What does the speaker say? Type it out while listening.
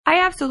I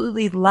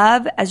absolutely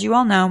love, as you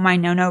all know, my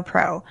No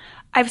Pro.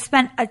 I've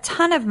spent a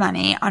ton of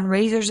money on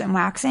razors and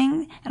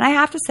waxing, and I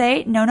have to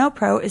say, No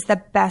Pro is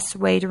the best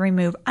way to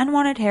remove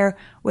unwanted hair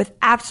with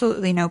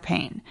absolutely no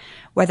pain.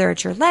 Whether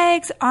it's your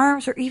legs,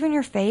 arms, or even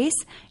your face,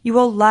 you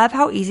will love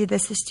how easy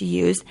this is to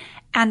use,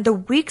 and the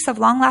weeks of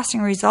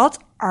long-lasting results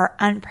are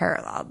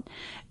unparalleled.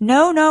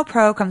 No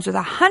Pro comes with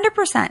a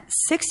 100%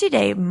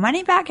 60-day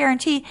money-back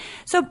guarantee,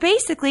 so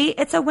basically,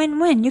 it's a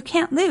win-win. You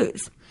can't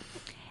lose.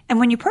 And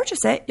when you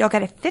purchase it, you'll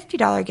get a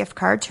 $50 gift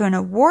card to an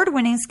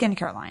award-winning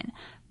skincare line.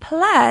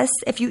 Plus,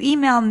 if you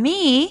email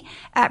me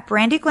at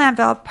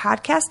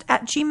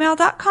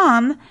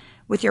brandyglanvillepodcast@gmail.com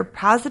with your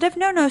positive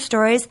no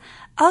stories,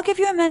 I'll give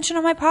you a mention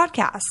on my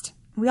podcast.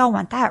 We all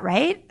want that,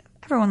 right?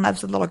 Everyone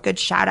loves a little good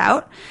shout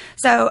out.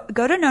 So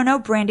go to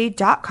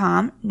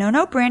nonobrandy.com,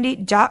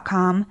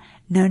 nonobrandy.com,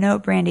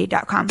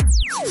 nonobrandy.com.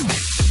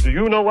 Do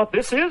you know what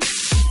this is?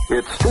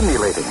 It's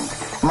stimulating,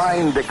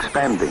 mind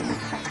expanding,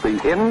 the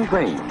in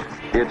thing.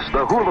 It's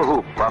the hula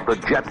hoop of the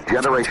jet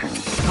generation.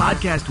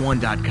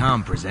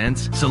 Podcast1.com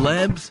presents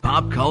celebs,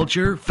 pop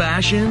culture,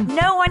 fashion.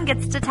 No one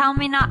gets to tell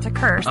me not to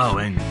curse. Oh,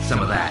 and some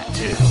of that,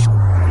 too.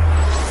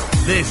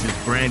 This is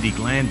Brandi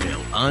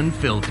Glanville,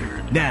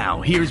 Unfiltered.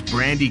 Now, here's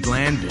Brandi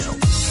Glanville.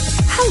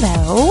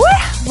 Hello.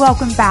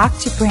 Welcome back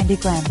to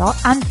Brandi Glanville,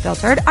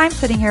 Unfiltered. I'm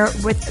sitting here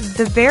with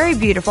the very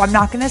beautiful, I'm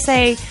not going to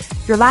say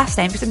your last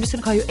name because I'm just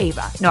going to call you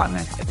Ava. No, I'm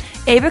going to call you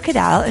Ava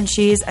Cadell, and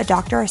she's a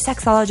doctor, a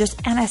sexologist,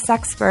 and a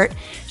sexpert.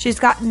 She's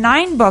got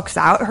 9 books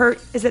out.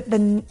 Is it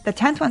the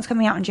 10th one's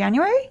coming out in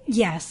January?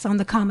 Yes, on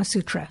the Kama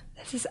Sutra.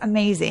 This is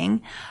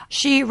amazing.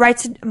 She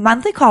writes a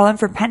monthly column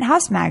for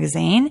Penthouse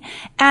magazine,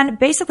 and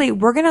basically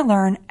we're going to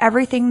learn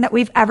everything that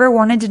we've ever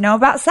wanted to know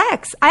about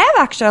sex. I have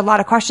actually a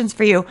lot of questions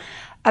for you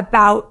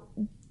about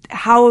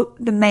how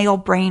the male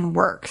brain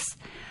works.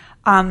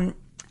 I'm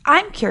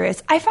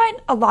curious. I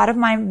find a lot of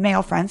my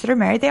male friends that are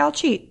married, they all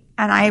cheat.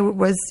 And I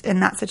was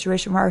in that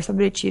situation where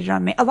somebody cheated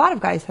on me. A lot of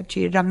guys have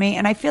cheated on me.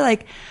 And I feel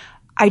like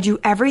I do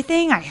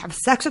everything. I have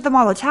sex with them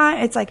all the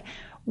time. It's like,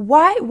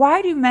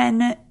 why do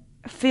men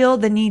feel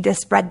the need to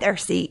spread their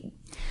seed?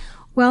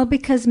 Well,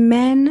 because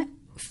men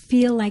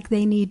feel like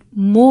they need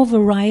more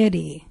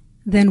variety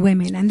than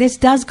women. And this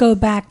does go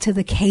back to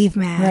the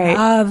caveman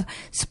of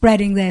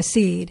spreading their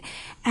seed.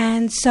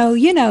 And so,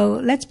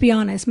 let's be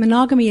honest,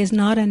 monogamy is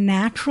not a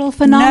natural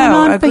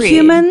phenomenon for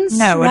humans.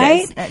 No,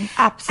 right? It is.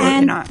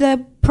 Absolutely not.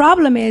 And the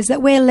problem is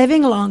that we're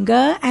living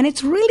longer, and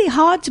it's really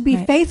hard to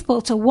be faithful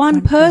to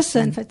one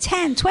person for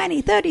 10,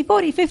 20, 30,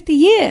 40, 50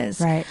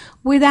 years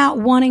without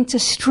wanting to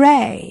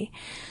stray.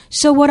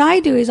 So what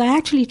I do is I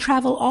actually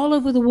travel all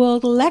over the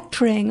world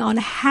lecturing on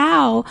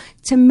how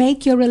to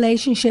make your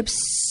relationship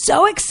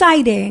so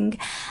exciting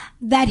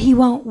that he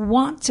won't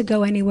want to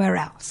go anywhere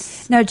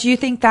else. Now, do you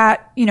think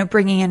that,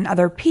 bringing in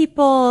other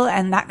people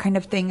and that kind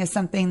of thing is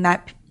something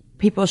that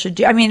people should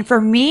do? I mean, for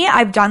me,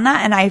 I've done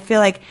that, and I feel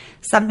like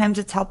sometimes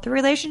it's helped the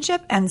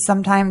relationship and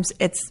sometimes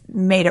it's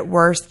made it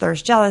worse.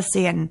 There's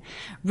jealousy and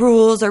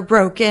rules are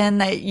broken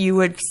that you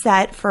would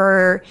set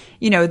for,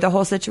 the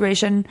whole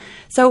situation.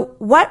 So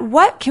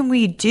what can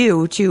we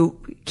do to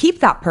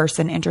keep that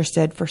person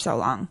interested for so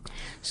long?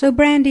 So,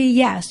 Brandi,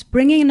 yes,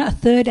 bringing in a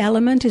third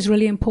element is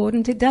really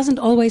important. It doesn't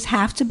always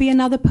have to be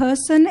another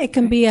person. It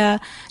can be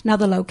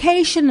another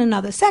location,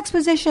 another sex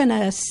position,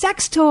 a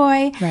sex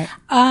toy,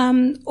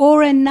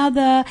 or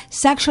another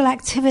sexual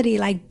activity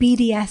like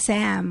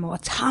BDSM or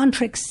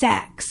tantric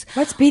sex.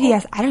 What's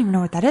BDSM? I don't even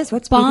know what that is.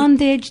 What's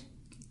bondage?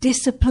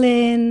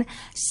 Discipline,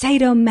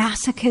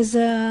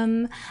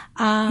 sadomasochism.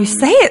 You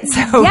say it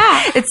so,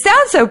 it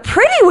sounds so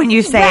pretty when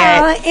you say it.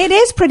 Well, it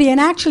is pretty. And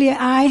actually,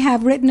 I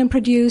have written and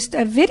produced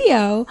a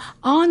video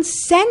on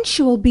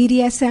sensual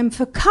BDSM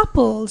for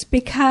couples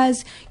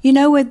because,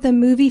 with the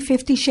movie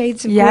 50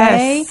 Shades of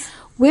Grey,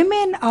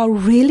 women are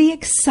really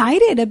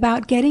excited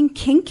about getting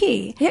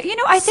kinky. Yeah,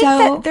 I think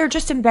that they're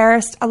just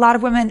embarrassed. A lot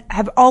of women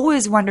have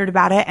always wondered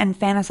about it and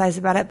fantasized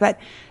about it, but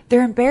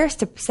they're embarrassed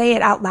to say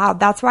it out loud.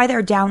 That's why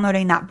they're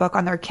downloading that book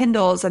on their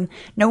Kindles, and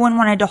no one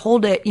wanted to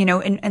hold it,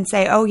 and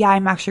say, oh yeah,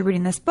 I'm actually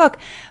reading this book.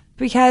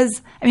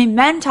 Because,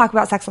 men talk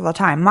about sex all the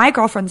time. My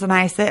girlfriends and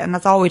I sit and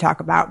that's all we talk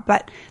about.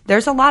 But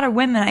there's a lot of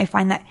women I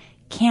find that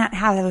can't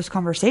have those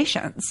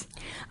conversations.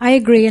 I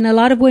agree. And a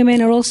lot of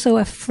women are also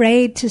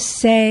afraid to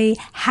say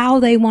how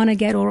they want to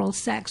get oral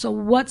sex or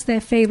what's their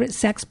favorite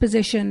sex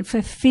position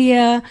for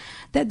fear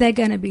that they're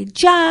going to be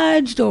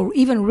judged or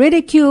even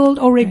ridiculed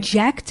or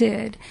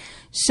rejected.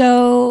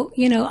 So,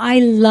 I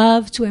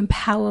love to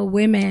empower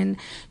women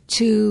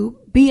to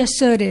be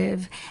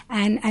assertive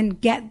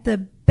and get the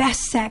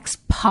best sex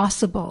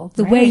possible,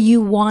 the way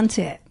you want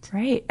it.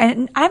 Right.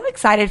 And I'm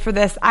excited for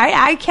this.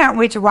 I can't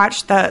wait to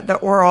watch the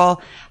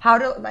oral.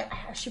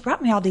 She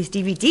brought me all these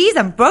DVDs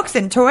and books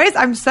and toys.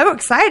 I'm so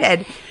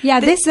excited.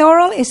 Yeah, this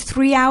oral is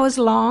 3 hours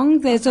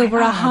long. There's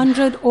over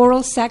 100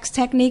 oral sex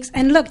techniques.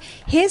 And look,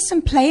 here's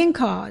some playing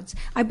cards.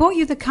 I bought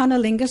you the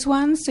cunnilingus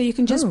ones, so you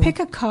can just pick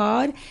a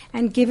card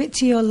and give it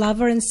to your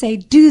lover and say,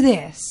 do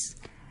this.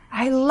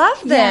 I love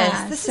this.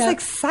 Yeah, this so, is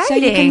exciting. So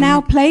you can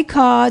now play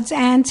cards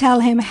and tell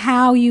him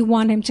how you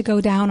want him to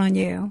go down on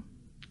you.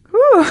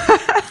 Whew.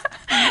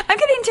 I'm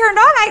getting turned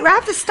on. I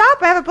have to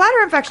stop. I have a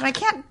bladder infection. I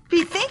can't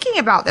be thinking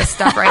about this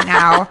stuff right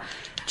now.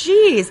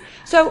 Jeez.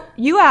 So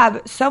you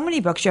have so many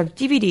books. You have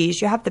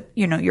DVDs. You have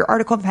your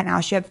article in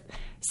Penthouse. You have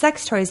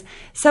sex toys.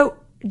 So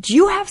do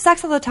you have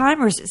sex all the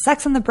time, or is it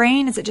sex on the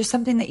brain? Is it just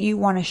something that you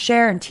want to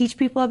share and teach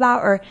people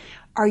about, or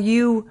are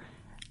you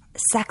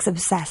sex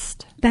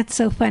obsessed? That's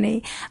so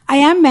funny. I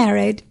am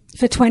married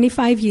for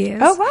 25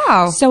 years. Oh,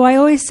 wow. So I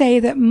always say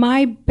that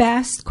my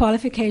best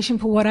qualification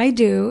for what I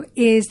do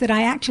is that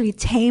I actually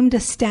tamed a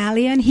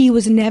stallion. He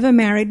was never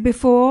married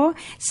before,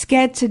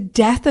 scared to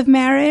death of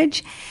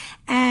marriage.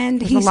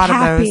 And he's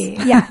happy.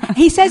 Yeah.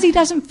 He says he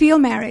doesn't feel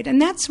married. And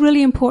that's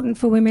really important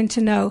for women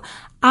to know.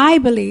 I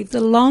believe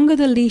the longer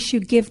the leash you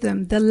give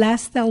them, the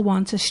less they'll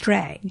want to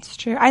stray. It's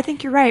true. I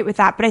think you're right with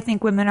that. But I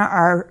think women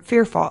are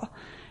fearful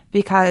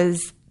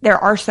because there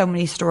are so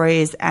many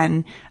stories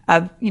and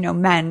of,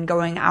 men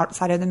going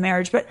outside of the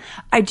marriage. But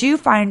I do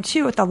find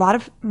too, with a lot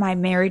of my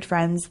married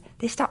friends,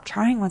 they stop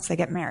trying once they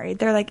get married.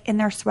 They're like in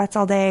their sweats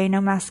all day, no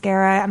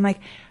mascara. I'm like,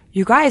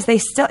 you guys, they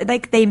still,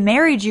 they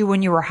married you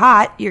when you were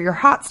hot. You're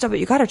hot still, but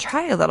you got to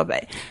try a little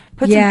bit.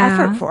 Put some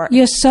effort for it.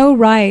 You're so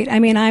right. I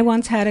mean, I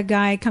once had a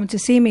guy come to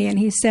see me and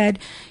he said,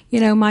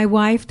 my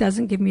wife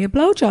doesn't give me a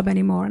blowjob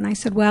anymore. And I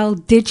said, well,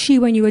 did she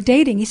when you were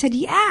dating? He said,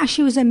 yeah,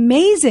 she was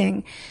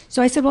amazing.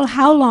 So I said, well,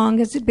 how long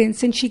has it been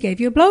since she gave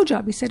you a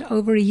blowjob? He said,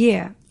 over a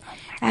year.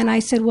 And I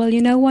said, well,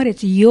 you know what?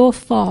 It's your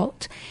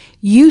fault.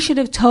 You should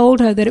have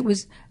told her that it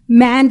was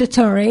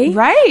mandatory.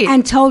 Right.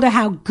 And told her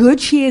how good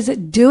she is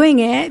at doing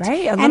it.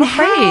 Right. A little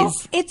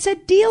praise. It's a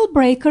deal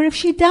breaker if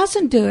she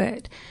doesn't do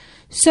it.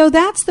 So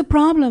that's the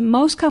problem.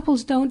 Most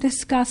couples don't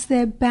discuss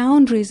their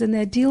boundaries and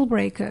their deal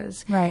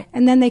breakers. Right.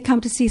 And then they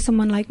come to see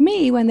someone like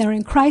me when they're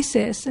in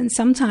crisis. And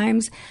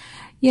sometimes,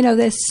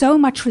 there's so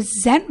much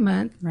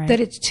resentment that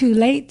it's too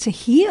late to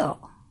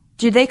heal.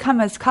 Do they come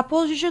as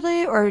couples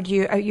usually, or do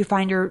you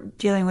find you're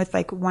dealing with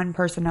like one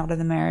person out of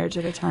the marriage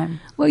at a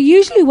time? Well,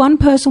 usually one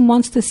person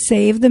wants to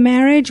save the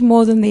marriage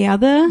more than the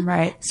other.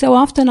 Right. So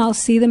often I'll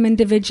see them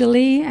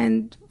individually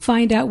and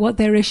find out what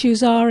their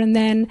issues are. And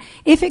then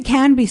if it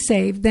can be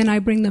saved, then I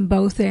bring them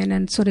both in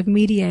and sort of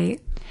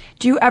mediate.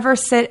 Do you ever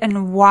sit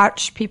and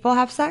watch people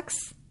have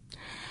sex?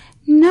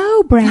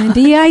 No,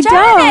 Brandy, I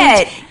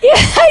don't.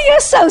 Yeah, you're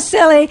so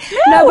silly.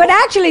 No, but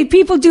actually,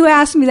 people do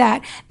ask me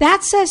that.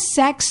 That's a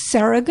sex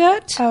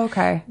surrogate. Oh,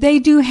 okay. They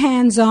do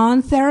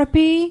hands-on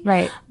therapy.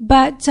 Right.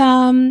 But,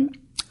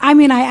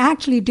 I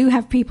actually do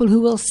have people who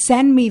will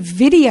send me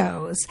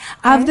videos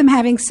of them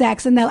having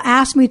sex, and they'll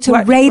ask me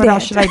to rate it. What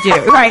else should I do?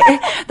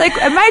 Right. Like,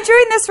 am I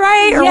doing this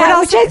right? Or what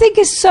else? Which I think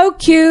is so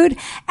cute.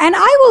 And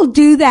I will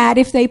do that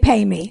if they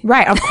pay me.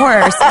 Right, of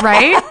course,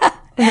 right?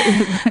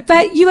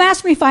 But you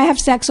ask me if I have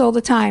sex all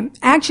the time.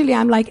 Actually,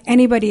 I'm like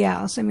anybody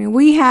else. I mean,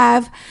 we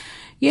have,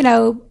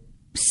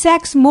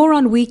 sex more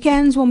on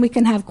weekends when we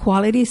can have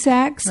quality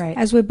sex,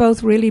 as we're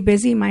both really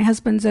busy. My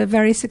husband's a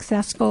very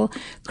successful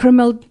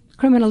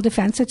criminal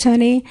defense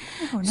attorney.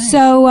 Oh, nice.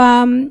 So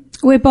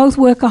we're both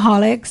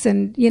workaholics,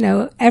 and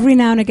every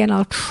now and again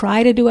I'll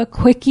try to do a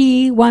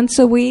quickie once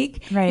a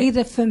week,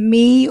 either for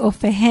me or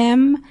for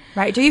him.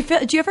 Right. Do you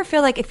ever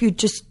feel like if you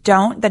just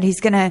don't, that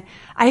he's gonna?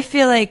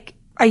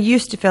 I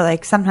used to feel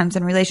like sometimes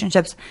in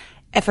relationships,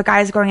 if a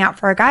guy's going out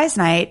for a guy's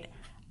night,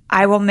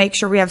 I will make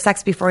sure we have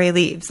sex before he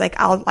leaves. Like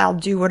I'll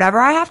do whatever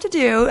I have to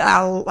do.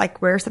 I'll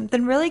like wear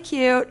something really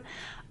cute.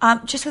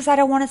 Just because I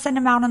don't want to send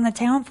him out on the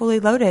town fully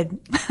loaded.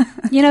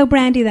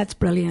 Brandy, that's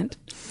brilliant.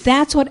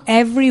 That's what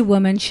every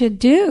woman should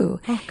do.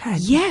 Oh, God.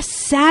 Yes,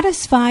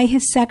 satisfy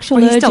his sexual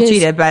urges. He still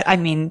cheated, but I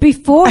mean...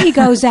 before he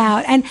goes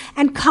out.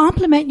 And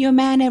compliment your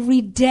man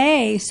every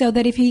day so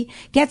that if he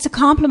gets a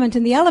compliment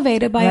in the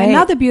elevator by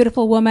another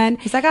beautiful woman...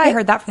 He's like, I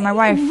heard that from my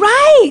wife.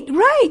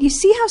 Right. You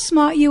see how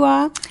smart you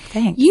are?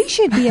 Thanks. You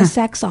should be a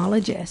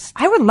sexologist.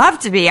 I would love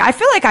to be. I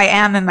feel like I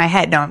am in my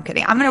head. No, I'm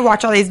kidding. I'm going to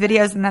watch all these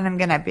videos and then I'm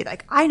going to be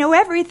like, I know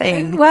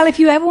everything. Well, if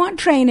you ever want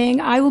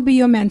training, I will be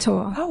your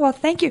mentor. Oh, well,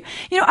 thank you.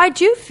 I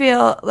do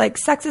feel like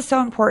sex is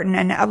so important,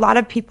 and a lot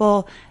of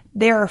people,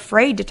 they're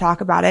afraid to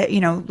talk about it,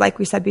 like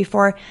we said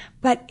before,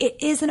 but it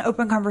is an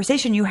open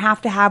conversation you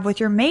have to have with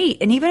your mate.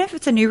 And even if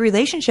it's a new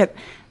relationship,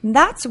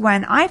 that's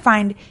when I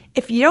find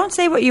if you don't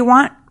say what you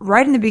want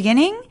right in the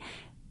beginning,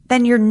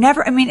 then you're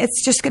never,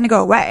 it's just going to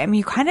go away.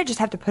 You kind of just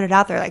have to put it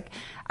out there. Like,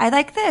 I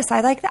like this.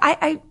 I like that.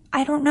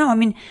 I don't know.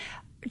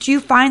 Do you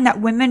find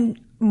that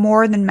women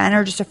more than men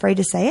are just afraid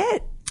to say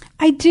it?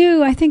 I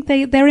do. I think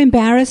they're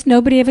embarrassed.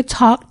 Nobody ever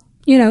taught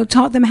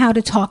them how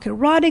to talk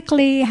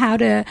erotically, how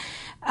to...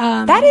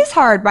 that is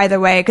hard, by the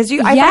way, because I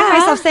find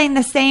myself saying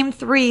the same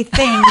three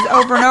things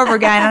over and over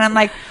again, and I'm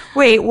like,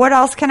 Wait, what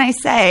else can I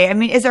say? I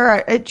mean, is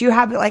there do you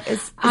have like,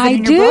 is it I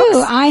in do. your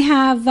books? I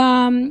have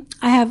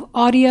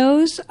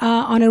audios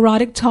on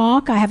erotic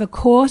talk. I have a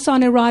course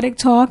on erotic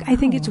talk. I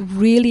think it's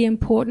really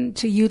important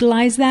to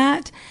utilize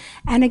that.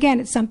 And again,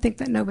 it's something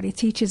that nobody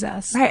teaches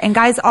us. Right, and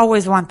guys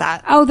always want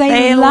that. Oh,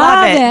 they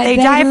love it. it. They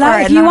die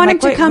for it. If you want him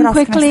to come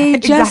quickly,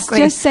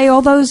 just say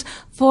all those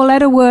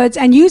 4-letter words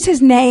and use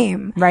his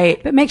name. Right.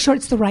 But make sure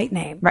it's the right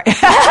name. Right.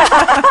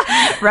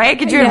 Right?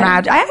 Could you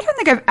imagine? I don't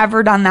think I've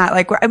ever done that,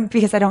 like,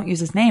 because I don't use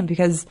his name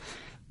because,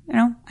 you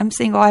know, I'm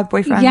single, I have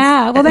boyfriends.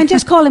 Yeah, well then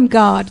just call him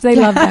God. They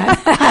love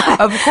that.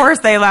 Of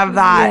course they love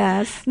that.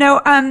 Yes. No,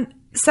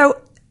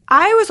 so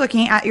I was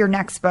looking at your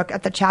next book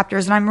at the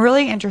chapters, and I'm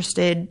really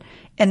interested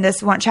in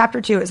this one. Chapter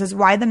 2, it says,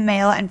 Why the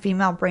Male and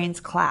Female Brains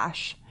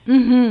Clash.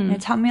 Mm-hmm.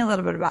 Tell me a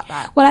little bit about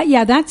that. Well,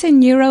 yeah, that's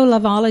in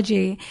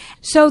neurolovology.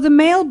 So the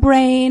male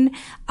brain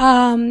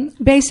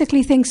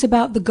basically thinks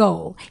about the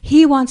goal.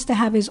 He wants to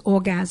have his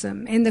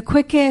orgasm in the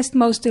quickest,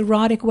 most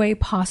erotic way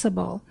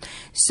possible.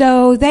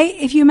 So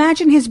if you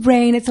imagine his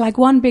brain, it's like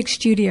one big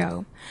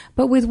studio.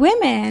 But with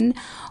women,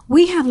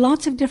 we have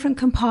lots of different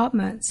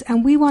compartments,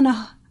 and we want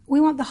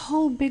the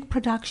whole big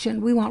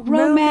production. We want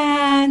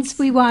romance.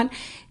 We want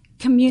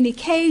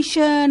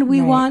communication.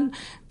 We want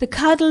the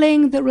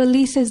cuddling that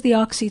releases the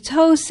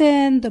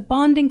oxytocin, the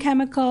bonding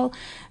chemical.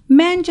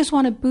 Men just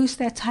want to boost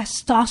their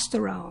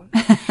testosterone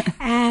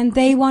and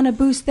they want to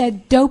boost their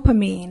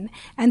dopamine.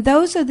 And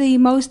those are the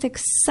most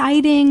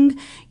exciting,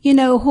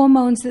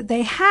 hormones that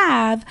they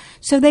have.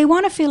 So they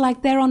want to feel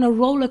like they're on a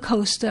roller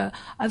coaster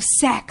of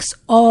sex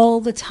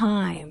all the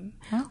time.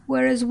 Huh?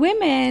 Whereas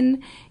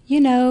women,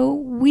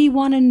 we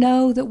want to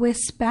know that we're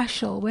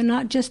special. We're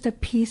not just a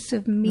piece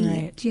of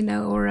meat,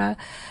 or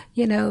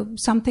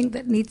something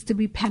that needs to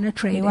be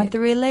penetrated. We want the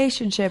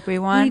relationship. We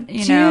want,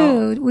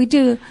 We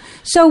do.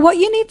 So what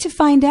you need to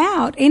find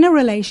out in a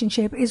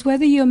relationship is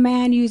whether your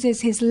man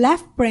uses his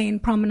left brain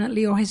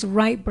prominently or his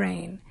right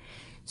brain.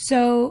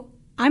 So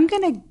I'm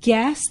going to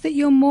guess that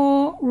you're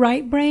more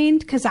right-brained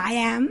because I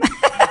am.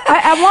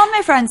 All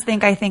my friends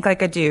think I think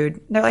like a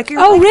dude. They're like, you're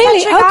really?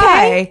 such a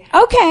Okay.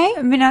 guy. Okay.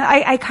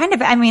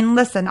 I mean,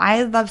 listen,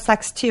 I love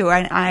sex too.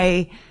 And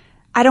I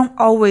don't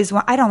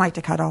like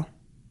to cuddle.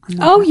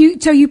 So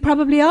you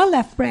probably are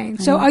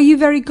left-brained. So are you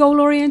very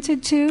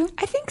goal-oriented too?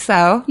 I think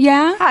so.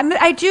 Yeah?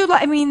 I do.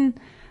 I mean,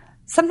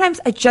 sometimes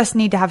I just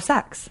need to have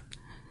sex.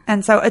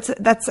 And so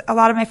that's a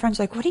lot of my friends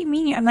are like, what do you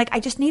mean? I'm like, I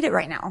just need it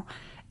right now.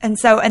 And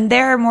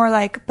they're more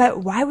like, but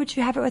why would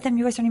you have it with him?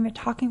 You guys aren't even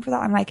talking for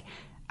that. I'm like,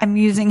 I'm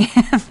using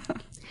him.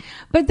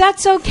 But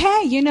that's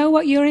okay. You know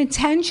what? Your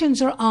intentions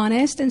are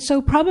honest. And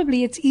so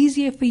probably it's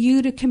easier for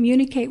you to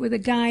communicate with a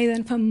guy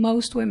than for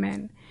most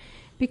women.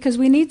 Because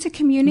we need to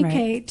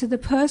communicate to the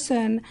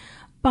person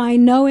by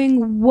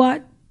knowing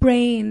what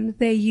brain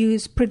they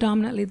use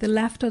predominantly, the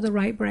left or the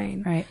right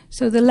brain. Right.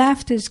 So the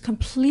left is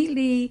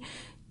completely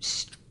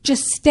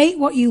just state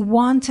what you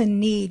want and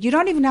need. You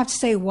don't even have to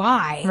say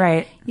why.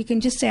 Right. You can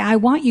just say, I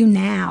want you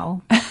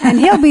now. And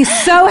he'll be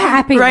so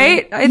happy.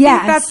 Right? I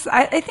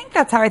think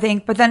that's how I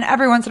think. But then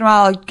every once in a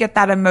while I'll get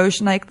that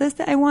emotion like,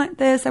 listen, I want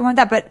this, I want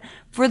that. But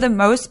for the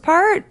most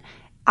part,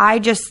 I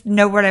just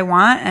know what I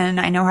want and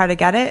I know how to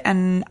get it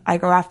and I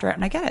go after it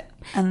and I get it.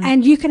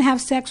 And you can have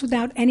sex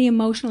without any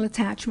emotional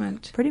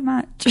attachment. Pretty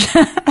much.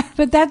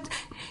 But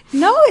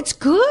it's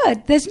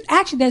good.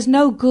 There's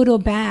no good or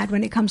bad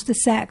when it comes to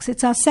sex.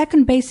 It's our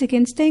second basic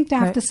instinct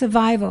after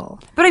survival.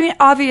 But I mean,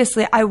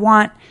 obviously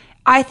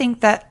I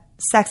think that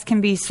sex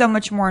can be so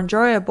much more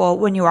enjoyable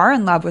when you are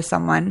in love with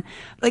someone.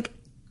 Like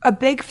a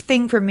big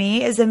thing for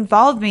me is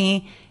involve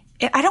me.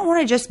 I don't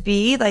want to just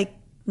be like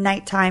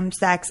nighttime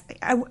sex.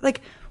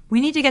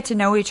 We need to get to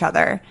know each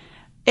other.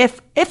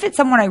 If it's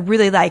someone I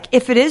really like,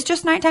 if it is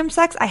just nighttime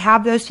sex, I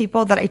have those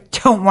people that I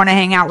don't want to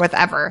hang out with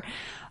ever.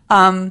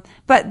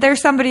 But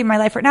there's somebody in my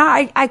life right now.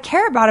 I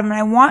care about him and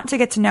I want to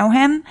get to know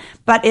him,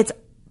 but it's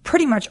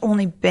pretty much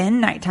only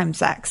been nighttime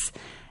sex.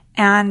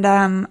 And,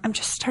 I'm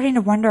just starting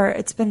to wonder,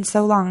 it's been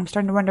so long. I'm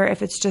starting to wonder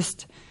if it's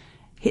just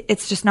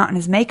not in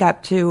his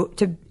makeup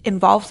to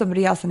involve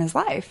somebody else in his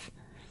life.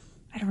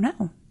 I don't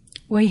know.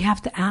 Well, you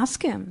have to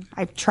ask him.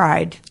 I've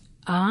tried.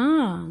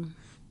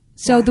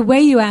 So the way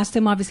you asked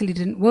him obviously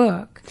didn't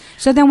work.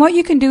 So then what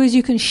you can do is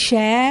you can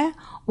share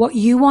what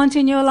you want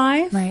in your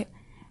life. Right.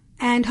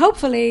 And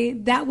hopefully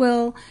that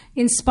will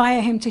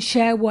inspire him to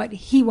share what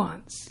he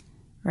wants.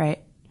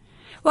 Right.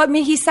 Well, I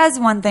mean, he says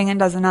one thing and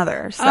does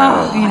another. So,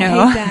 I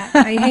hate that.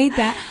 I hate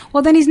that.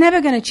 Well, then he's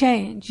never going to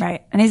change.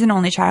 Right. And he's an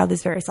only child.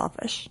 He's very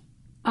selfish.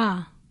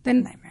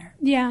 Then nightmare.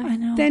 Yeah. I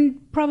know. Then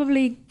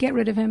probably get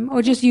rid of him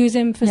or just use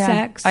him for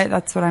sex.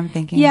 That's what I'm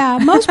thinking. Yeah.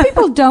 Most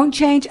people don't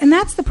change. And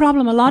that's the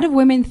problem. A lot of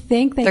women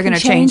think they're going to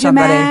change a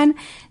man.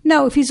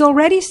 No, if he's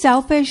already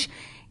selfish,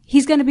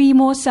 he's going to be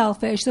more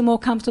selfish the more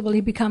comfortable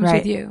he becomes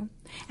with you.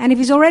 And if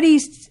he's already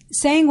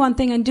saying one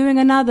thing and doing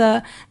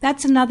another,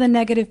 that's another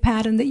negative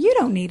pattern that you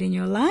don't need in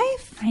your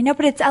life. I know,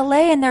 but it's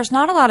LA and there's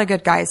not a lot of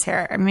good guys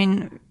here. I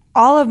mean,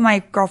 all of my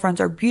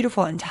girlfriends are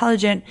beautiful,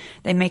 intelligent.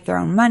 They make their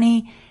own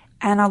money.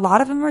 And a lot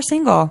of them are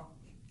single.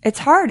 It's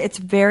hard. It's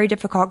very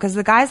difficult because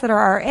the guys that are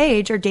our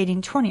age are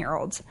dating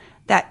 20-year-olds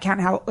that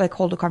can't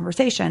hold a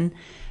conversation,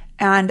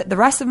 and the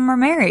rest of them are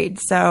married.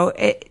 So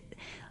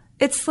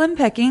it's slim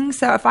picking.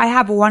 So if I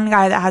have one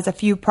guy that has a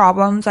few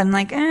problems, I'm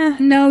like,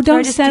 no,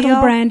 don't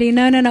settle, Brandy.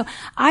 No.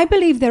 I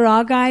believe there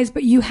are guys,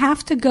 but you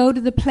have to go to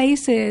the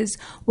places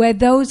where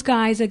those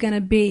guys are going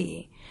to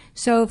be.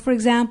 So, for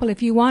example,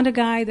 if you want a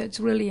guy that's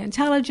really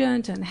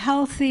intelligent and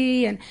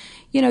healthy, and,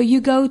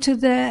 you go to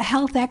the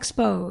health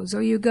expos,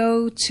 or you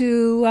go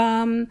to,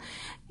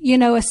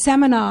 a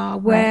seminar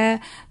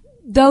where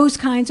those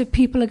kinds of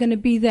people are going to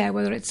be there,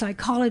 whether it's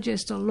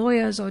psychologists or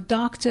lawyers or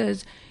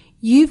doctors.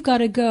 You've got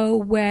to go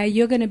where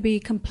you're going to be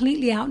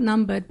completely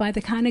outnumbered by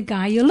the kind of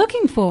guy you're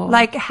looking for.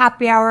 Like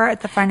happy hour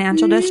at the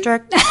financial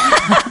district.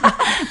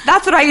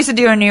 That's what I used to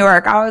do in New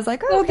York. I was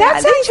like, well,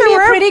 that's actually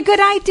a pretty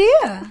good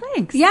idea.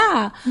 Thanks.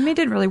 Yeah. I mean, it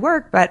didn't really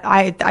work, but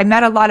I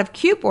met a lot of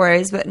cute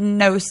boys, but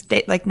no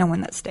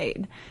one that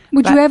stayed.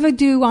 Would you ever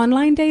do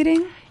online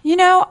dating?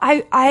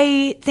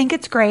 I think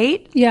it's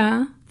great.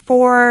 Yeah.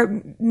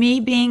 For me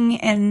being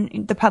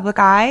in the public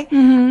eye,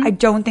 I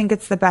don't think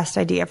it's the best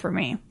idea for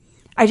me.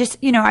 I just,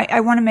 I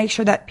want to make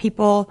sure that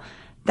people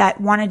that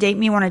want to date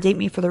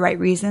me for the right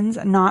reasons,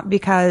 not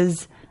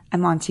because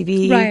I'm on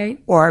TV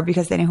or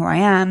because they know who I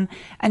am.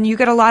 And you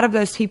get a lot of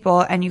those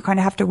people and you kind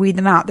of have to weed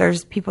them out.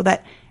 There's people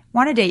that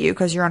want to date you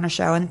because you're on a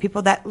show, and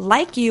people that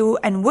like you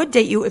and would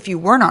date you if you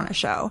weren't on a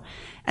show.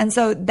 And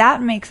so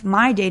that makes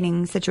my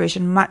dating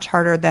situation much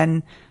harder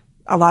than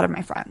a lot of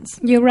my friends.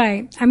 You're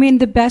right. I mean,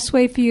 the best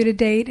way for you to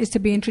date is to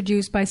be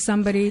introduced by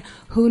somebody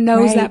who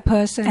knows that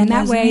person. And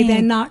that way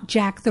they're not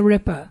Jack the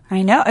Ripper.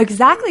 I know.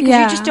 Exactly.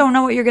 Because you just don't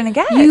know what you're going to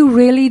get. You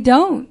really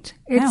don't.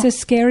 It's a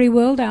scary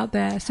world out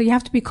there. So you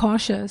have to be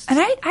cautious. And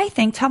I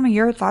think, tell me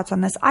your thoughts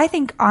on this. I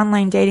think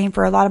online dating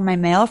for a lot of my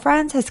male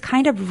friends has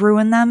kind of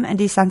ruined them and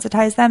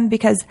desensitized them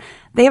because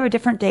they have a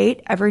different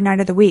date every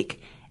night of the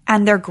week.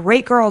 And they're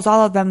great girls,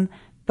 all of them.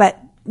 But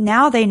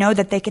now they know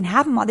that they can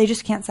have them all. They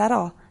just can't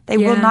settle. They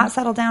will not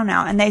settle down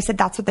now. And they said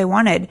that's what they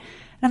wanted. And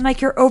I'm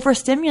like, you're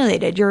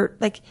overstimulated. You're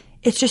like,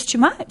 it's just too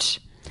much.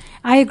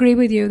 I agree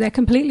with you. They're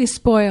completely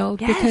spoiled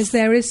because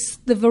there is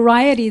the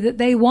variety that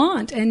they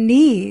want and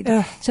need.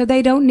 Ugh. So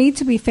they don't need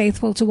to be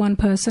faithful to one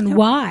person. No.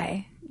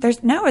 Why?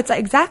 It's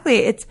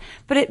exactly.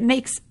 But it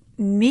makes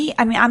me,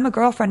 I mean, I'm a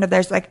girlfriend of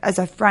theirs, like as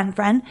a friend.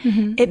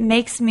 Mm-hmm. It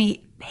makes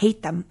me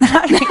hate them. No,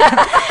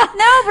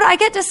 but I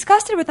get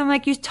disgusted with them.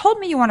 Like, you told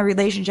me you want a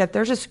relationship.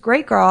 There's this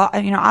great girl.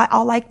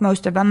 I'll like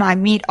most of them. I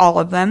meet all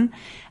of them.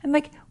 I'm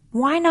like,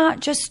 why not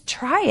just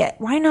try it?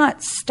 Why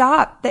not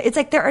stop? It's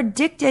like they're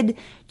addicted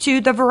to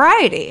the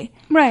variety.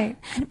 Right.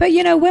 But,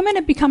 women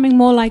are becoming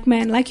more like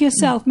men, like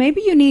yourself.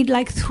 Maybe you need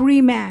like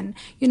 3 men.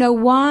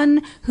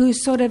 One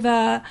who's sort of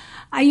I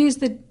use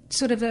the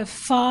sort of a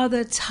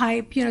father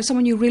type,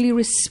 someone you really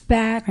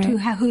respect, who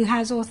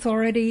has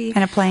authority.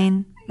 And a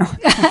plane.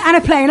 And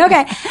a plane,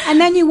 okay. And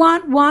then you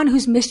want one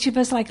who's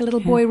mischievous, like a little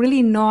boy,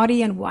 really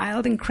naughty and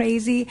wild and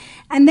crazy.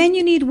 And then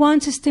you need one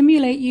to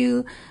stimulate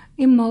you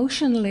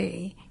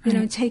emotionally,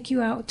 take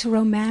you out to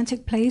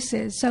romantic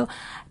places. So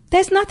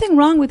there's nothing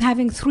wrong with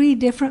having 3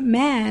 different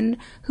men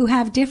who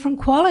have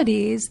different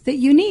qualities that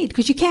you need,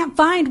 because you can't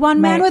find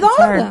one man with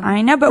all of them.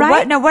 I know, but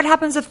what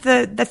happens if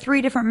the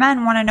 3 different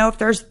men want to know if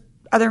there's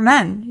other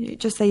men? You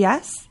just say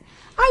yes?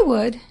 I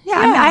would. Yeah.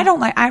 I mean, I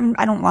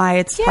don't lie.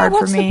 It's hard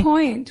for me. What's the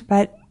point?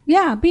 But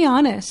yeah, be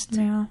honest.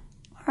 Yeah.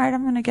 All right,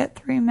 I'm going to get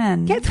 3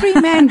 men. Get 3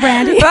 men,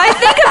 Brandy. But I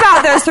think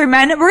about those 3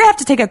 men. We're going to have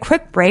to take a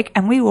quick break,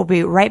 and we will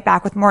be right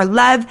back with more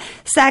love,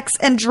 sex,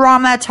 and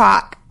drama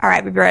talk. All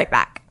right, we'll be right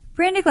back.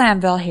 Brandy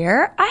Glanville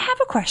here. I have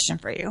a question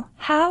for you.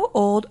 How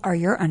old are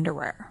your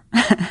underwear?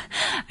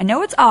 I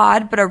know it's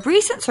odd, but a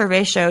recent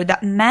survey showed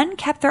that men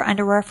kept their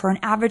underwear for an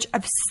average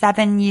of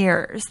 7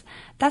 years.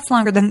 That's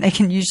longer than they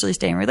can usually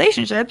stay in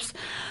relationships.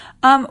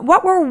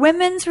 What were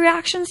women's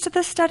reactions to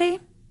this study?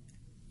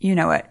 You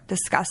know it.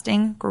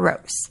 Disgusting.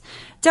 Gross.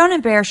 Don't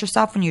embarrass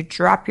yourself when you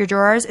drop your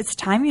drawers. It's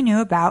time you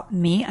knew about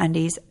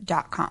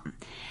MeUndies.com.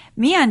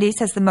 MeUndies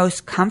has the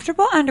most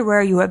comfortable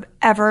underwear you have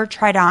ever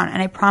tried on,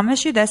 and I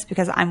promise you this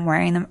because I'm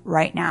wearing them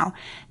right now.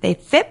 They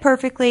fit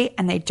perfectly,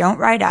 and they don't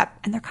ride up,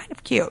 and they're kind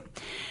of cute.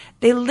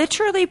 They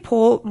literally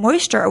pull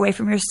moisture away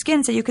from your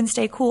skin so you can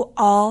stay cool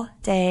all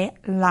day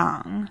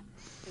long.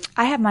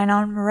 I have mine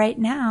on right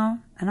now,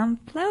 and I'm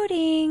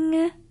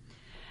floating.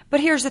 But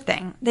here's the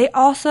thing. They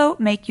also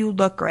make you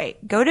look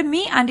great. Go to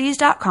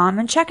MeUndies.com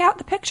and check out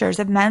the pictures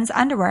of men's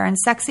underwear and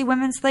sexy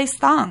women's lace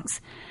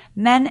thongs.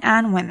 Men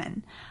and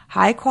women.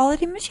 High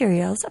quality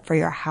materials for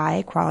your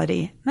high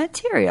quality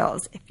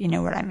materials, if you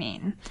know what I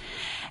mean.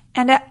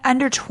 And at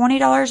under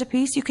 $20 a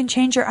piece, you can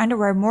change your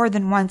underwear more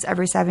than once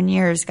every 7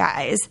 years,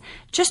 guys.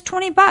 Just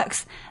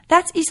 $20.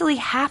 That's easily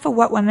half of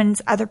what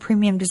women's other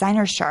premium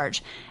designers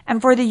charge.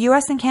 And for the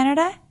US and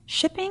Canada,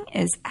 shipping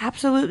is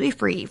absolutely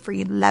free for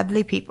you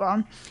lovely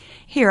people.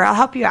 Here, I'll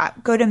help you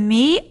out. Go to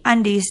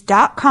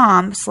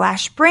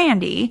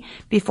MeUndies.com/Brandy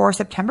before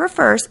September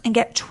 1st and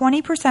get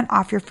 20%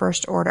 off your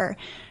first order.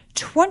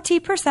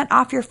 20%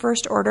 off your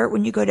first order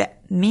when you go to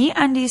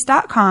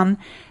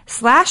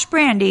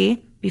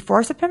meundies.com/Brandy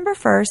before September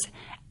 1st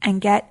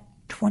and get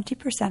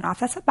 20% off.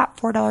 That's about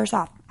 $4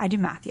 off. I do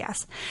math,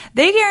 yes.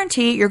 They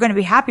guarantee you're going to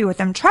be happy with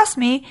them. Trust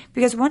me,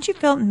 because once you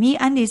feel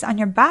MeUndies on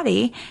your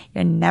body,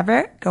 you're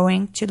never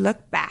going to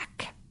look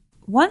back.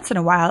 Once in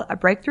a while, a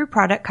breakthrough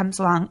product comes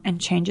along and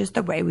changes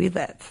the way we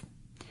live.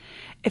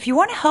 If you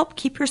want to help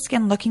keep your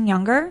skin looking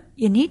younger,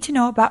 you need to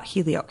know about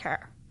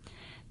HelioCare.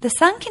 The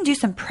sun can do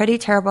some pretty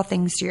terrible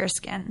things to your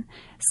skin.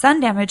 Sun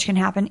damage can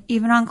happen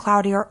even on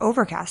cloudy or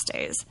overcast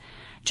days.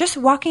 Just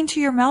walking to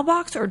your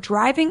mailbox or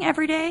driving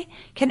every day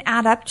can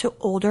add up to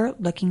older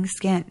looking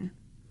skin.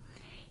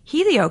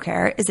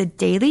 HelioCare is a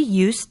daily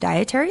use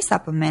dietary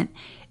supplement.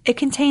 It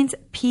contains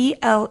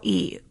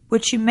PLE,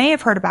 which you may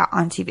have heard about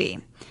on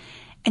TV.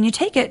 And you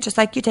take it just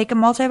like you take a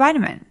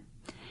multivitamin.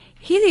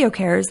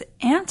 HelioCare's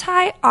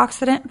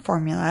antioxidant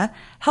formula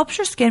helps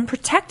your skin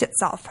protect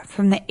itself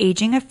from the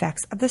aging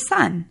effects of the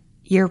sun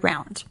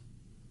year-round.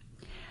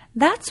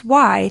 That's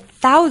why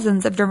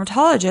thousands of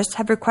dermatologists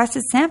have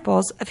requested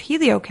samples of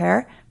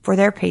HelioCare for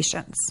their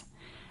patients.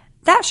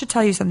 That should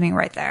tell you something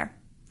right there.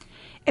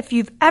 If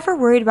you've ever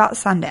worried about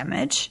sun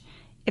damage,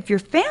 if your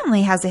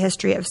family has a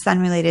history of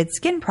sun-related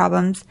skin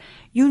problems,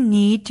 you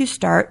need to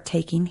start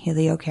taking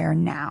HelioCare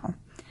now.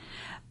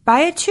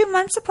 Buy a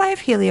 2-month supply of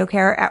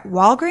HelioCare at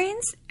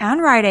Walgreens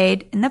and Rite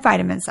Aid in the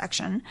vitamin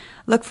section.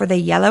 Look for the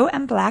yellow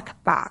and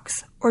black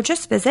box, or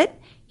just visit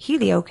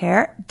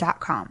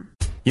heliocare.com.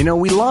 You know,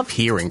 we love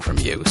hearing from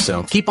you,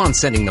 so keep on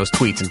sending those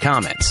tweets and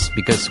comments,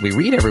 because we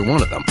read every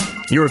one of them.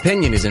 Your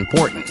opinion is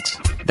important.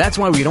 That's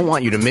why we don't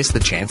want you to miss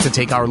the chance to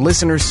take our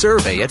listeners'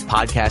 survey at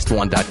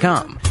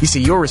podcast1.com. You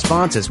see, your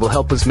responses will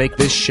help us make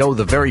this show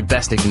the very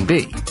best it can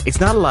be. It's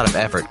not a lot of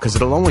effort, because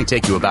it'll only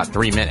take you about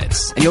 3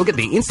 minutes, and you'll get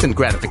the instant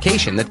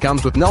gratification that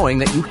comes with knowing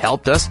that you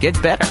helped us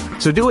get better.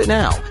 So do it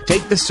now.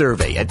 Take the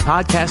survey at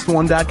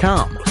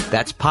podcast1.com.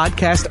 That's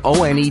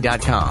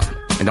podcastone.com.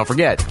 And don't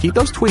forget, keep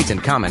those tweets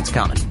and comments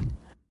coming.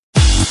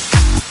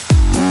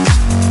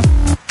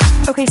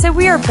 Okay, so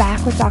we are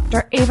back with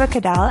Dr. Ava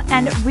Cadell,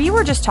 and we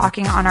were just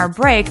talking on our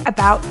break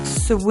about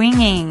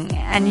swinging.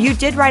 And you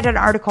did write an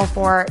article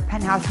for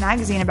Penthouse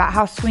magazine about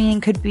how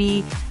swinging could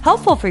be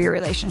helpful for your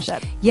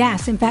relationship.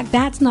 Yes, in fact,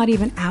 that's not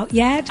even out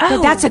yet,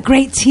 but that's a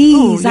great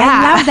tease. Ooh, yeah.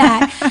 I love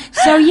that.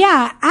 So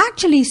yeah,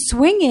 actually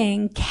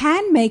swinging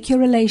can make your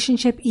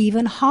relationship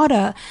even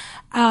hotter.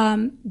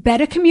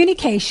 Better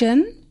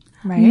communication,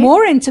 right?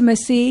 More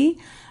intimacy,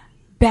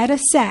 better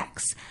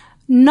sex.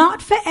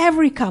 Not for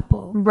every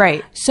couple.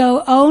 Right.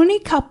 So only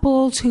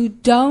couples who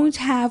don't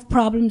have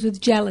problems with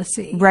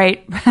jealousy.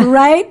 Right.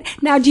 Right?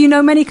 Now, do you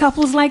know many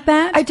couples like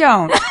that? I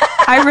don't.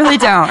 I really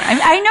don't.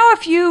 I know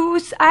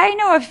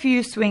a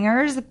few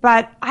swingers,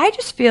 but I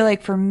just feel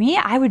like for me,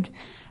 I would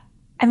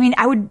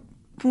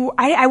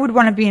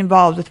want to be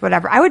involved with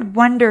whatever. I would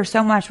wonder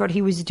so much what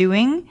he was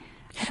doing.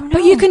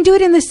 But you can do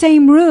it in the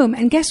same room.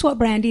 And guess what,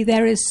 Brandy?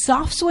 There is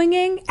soft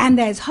swinging and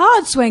there's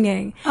hard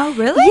swinging. Oh,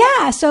 really?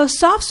 Yeah. So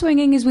soft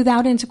swinging is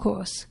without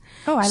intercourse.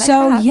 Oh, I like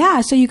so, that.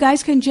 Yeah. So you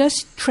guys can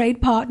just trade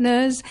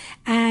partners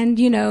and,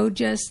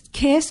 just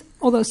kiss.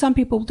 Although some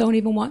people don't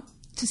even want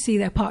to see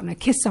their partner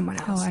kiss someone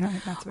else. Oh, I don't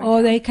think that's right.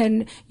 Or they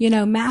can,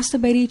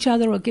 masturbate each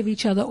other or give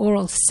each other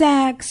oral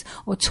sex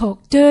or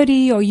talk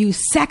dirty or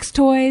use sex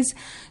toys.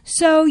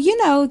 So,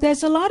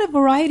 there's a lot of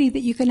variety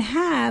that you can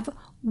have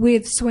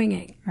with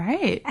swinging.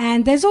 Right.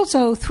 And there's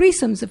also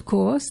threesomes, of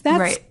course. That's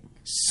right.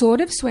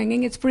 Sort of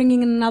swinging. It's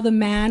bringing in another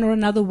man or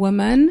another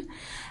woman.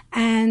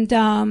 And,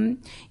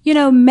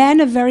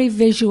 men are very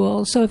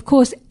visual. So, of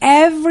course,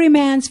 every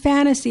man's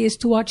fantasy is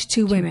to watch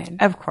two women.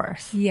 Of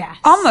course. Yes.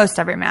 Almost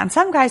every man.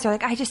 Some guys are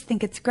like, I just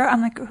think it's gross.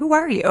 I'm like, who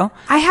are you?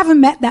 I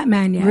haven't met that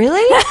man yet.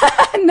 Really?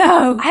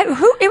 No.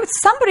 It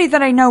was somebody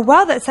that I know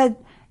well that said,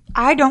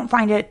 I don't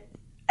find it.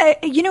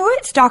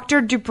 It's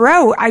Dr.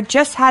 Dubrow. I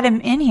just had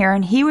him in here,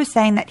 and he was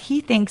saying that he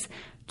thinks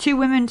two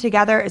women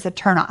together is a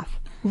turnoff.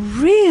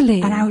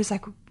 Really? And I was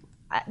like,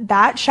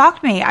 that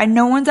shocked me.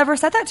 No one's ever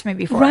said that to me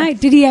before. Right.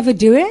 Did he ever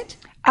do it?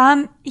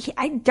 I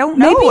don't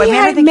know.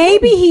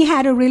 Maybe he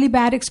had a really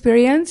bad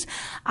experience.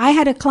 I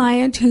had a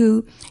client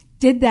who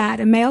did that,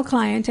 a male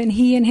client, and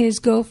he and his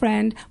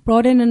girlfriend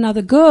brought in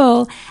another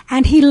girl,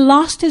 and he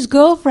lost his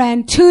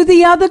girlfriend to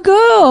the other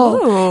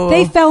girl. Ooh.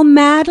 They fell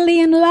madly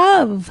in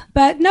love.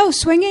 But no,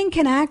 swinging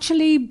can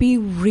actually be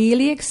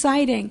really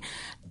exciting.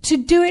 To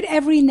do it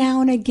every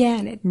now and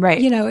again.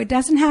 Right. It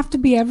doesn't have to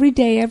be every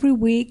day, every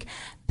week.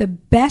 The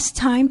best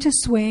time to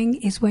swing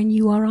is when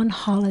you are on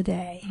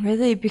holiday.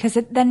 Really? Because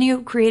then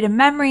you create a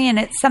memory and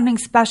it's something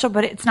special,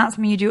 but it's not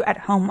something you do at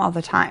home all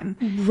the time.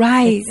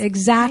 Right,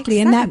 exactly.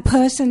 And that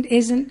person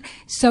isn't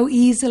so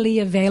easily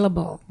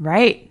available.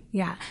 Right.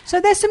 Yeah.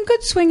 So there's some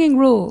good swinging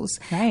rules.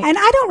 Right. And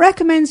I don't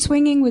recommend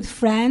swinging with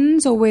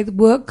friends or with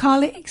work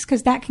colleagues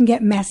because that can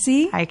get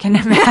messy. I can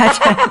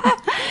imagine.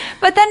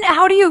 But then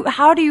how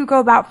do you go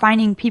about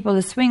finding people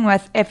to swing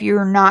with if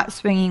you're not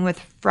swinging with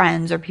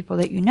friends or people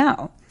that you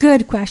know?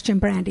 Good question,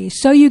 Brandy.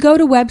 So you go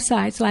to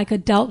websites like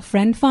Adult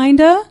Friend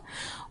Finder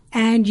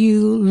and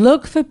you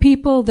look for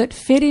people that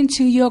fit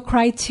into your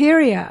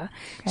criteria.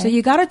 Okay. So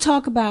you got to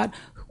talk about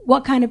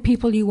what kind of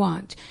people you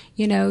want.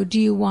 You know, do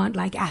you want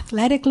like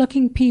athletic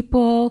looking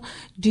people?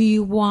 Do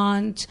you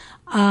want,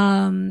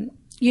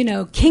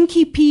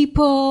 kinky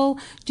people?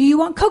 Do you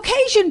want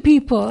Caucasian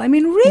people? I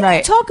mean,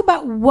 really talk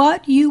about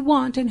what you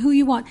want and who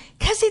you want,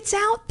 because it's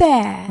out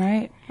there.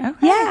 Right.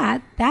 Okay. Yeah,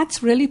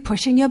 that's really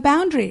pushing your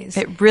boundaries.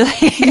 It really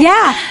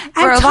Yeah. For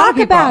And a lot of talk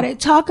about people. it.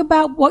 Talk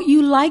about what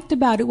you liked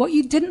about it, what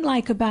you didn't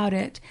like about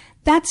it.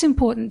 That's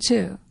important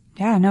too.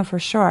 Yeah, no, for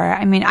sure.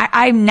 I mean,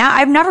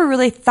 I've never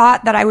really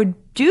thought that I would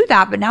do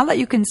that, but now that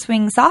you can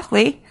swing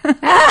softly,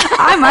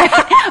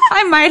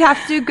 I might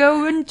have to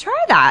go and try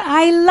that.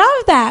 I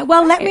love that.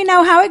 Well, let me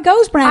know how it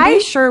goes, Brandy. I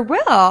sure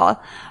will.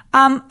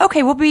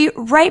 Okay, we'll be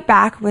right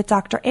back with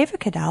Dr. Ava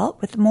Cadell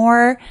with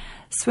more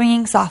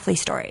Swinging Softly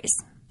stories.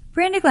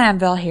 Brandy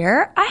Glanville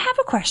here. I have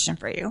a question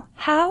for you.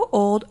 How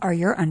old are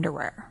your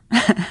underwear?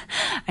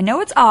 I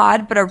know it's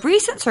odd, but a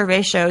recent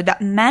survey showed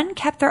that men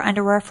kept their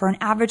underwear for an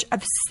average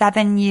of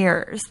 7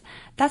 years.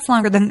 That's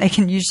longer than they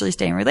can usually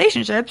stay in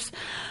relationships.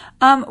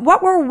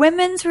 What were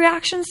women's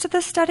reactions to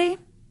this study?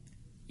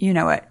 You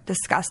know it.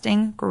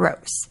 Disgusting.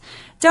 Gross.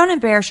 Don't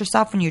embarrass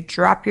yourself when you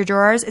drop your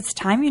drawers. It's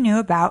time you knew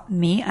about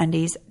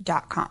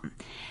MeUndies.com.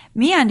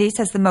 MeUndies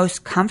has the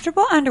most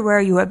comfortable underwear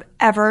you have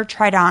ever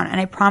tried on,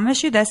 and I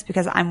promise you this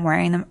because I'm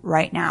wearing them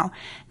right now.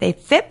 They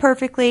fit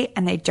perfectly,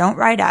 and they don't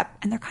ride up,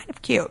 and they're kind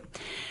of cute.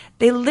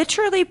 They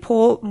literally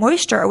pull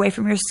moisture away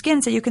from your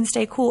skin so you can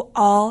stay cool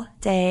all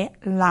day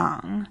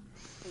long.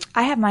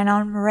 I have mine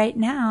on right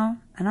now,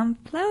 and I'm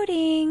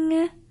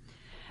floating.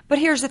 But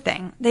here's the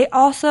thing. They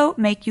also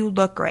make you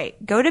look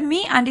great. Go to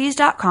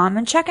MeUndies.com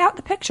and check out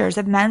the pictures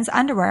of men's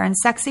underwear and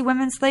sexy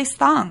women's lace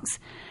thongs.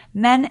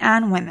 Men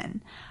and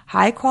women.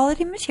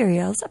 High-quality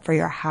materials for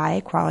your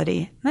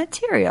high-quality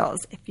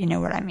materials, if you know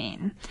what I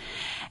mean.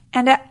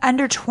 And at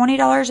under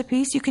 $20 a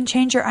piece, you can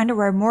change your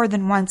underwear more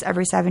than once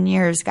every 7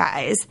 years,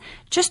 guys.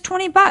 Just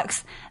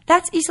 $20.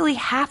 That's easily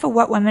half of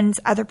what women's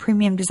other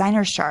premium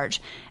designers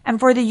charge. And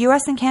for the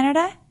US and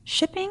Canada,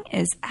 shipping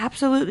is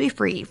absolutely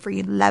free for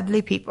you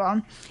lovely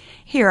people.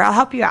 Here, I'll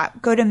help you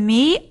out. Go to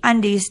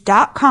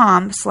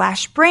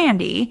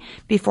MeUndies.com/Brandy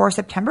before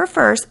September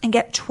 1st and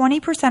get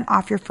 20%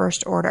 off your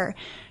first order.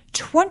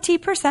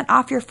 20%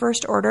 off your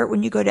first order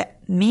when you go to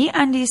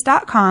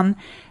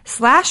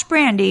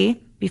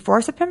MeUndies.com/Brandy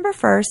before September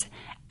 1st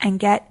and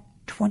get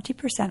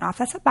 20% off.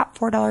 That's about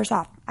 $4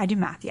 off. I do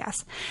math,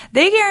 yes.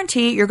 They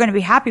guarantee you're going to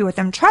be happy with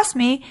them. Trust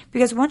me,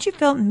 because once you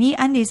feel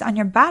MeUndies on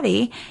your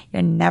body,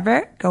 you're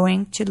never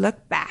going to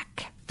look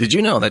back. Did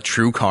you know that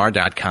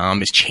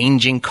TrueCar.com is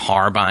changing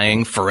car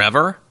buying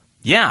forever?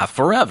 Yeah,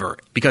 forever.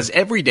 Because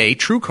every day,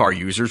 TrueCar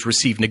users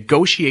receive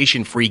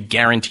negotiation-free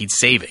guaranteed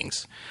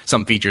savings.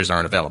 Some features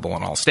aren't available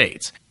in all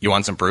states. You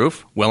want some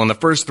proof? Well, in the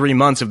first 3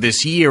 months of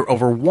this year,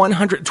 over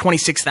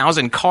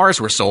 126,000 cars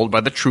were sold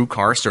by the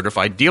TrueCar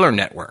Certified Dealer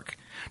Network.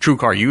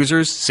 TrueCar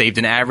users saved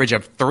an average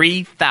of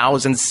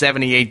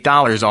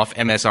 $3,078 off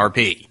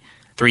MSRP.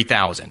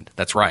 $3,000,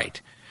 that's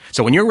right.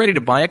 So when you're ready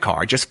to buy a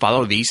car, just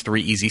follow these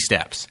 3 easy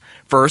steps.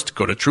 First,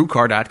 go to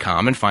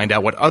TrueCar.com and find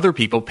out what other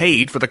people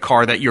paid for the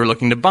car that you're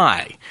looking to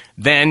buy.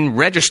 Then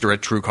register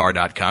at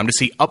TrueCar.com to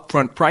see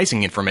upfront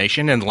pricing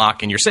information and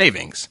lock in your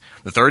savings.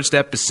 The third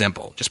step is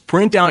simple. Just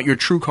print out your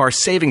TrueCar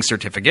savings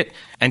certificate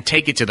and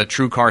take it to the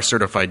TrueCar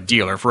certified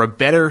dealer for a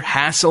better,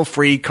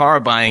 hassle-free car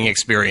buying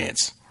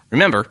experience.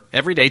 Remember,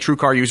 every day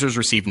TrueCar users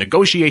receive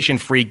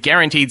negotiation-free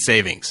guaranteed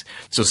savings.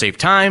 So save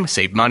time,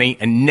 save money,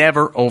 and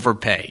never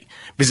overpay.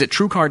 Visit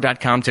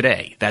TrueCar.com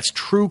today. That's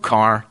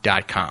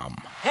TrueCar.com.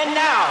 And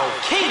now,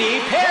 Katy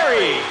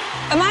Perry.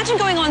 Imagine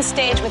going on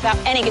stage without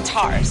any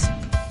guitars,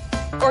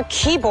 or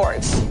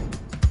keyboards,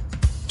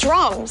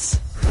 drums,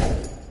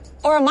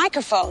 or a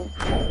microphone,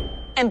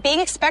 and being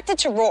expected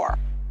to roar.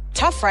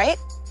 Tough, right?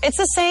 It's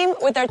the same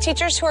with our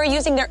teachers who are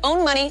using their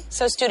own money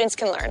so students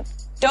can learn.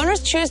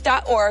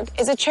 DonorsChoose.org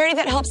is a charity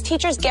that helps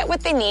teachers get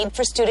what they need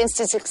for students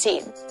to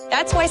succeed.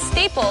 That's why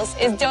Staples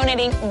is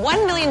donating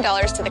 $1 million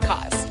to the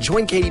cause.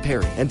 Join Katy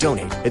Perry and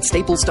donate at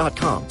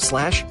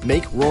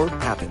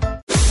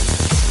staples.com/MakeRoarHappen.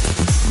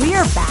 We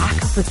are back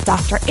with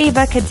Dr.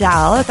 Ava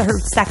Cadell. With her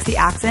sexy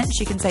accent,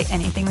 she can say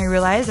anything, we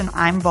realize, and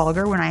I'm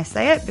vulgar when I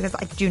say it because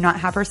I do not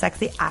have her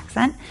sexy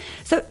accent.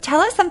 So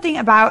tell us something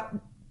about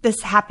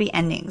this happy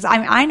endings.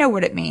 I know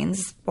what it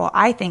means. Well,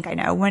 I think I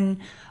know. When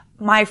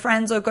my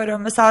friends will go to a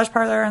massage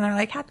parlor and they're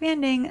like, happy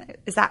ending.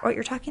 Is that what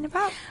you're talking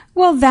about?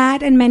 Well,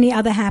 that and many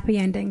other happy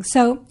endings.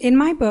 So in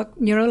my book,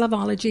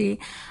 Neurolovology,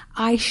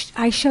 I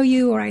show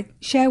you, or I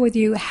share with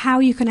you, how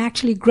you can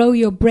actually grow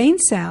your brain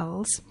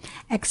cells,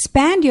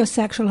 expand your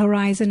sexual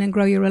horizon, and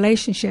grow your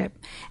relationship.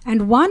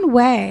 And one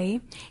way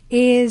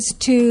is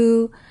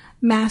to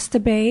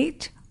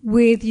masturbate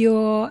with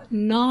your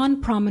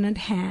non-prominent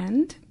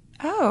hand.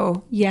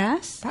 Oh.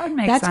 Yes. That would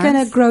make sense. That's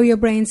going to grow your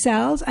brain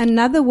cells.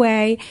 Another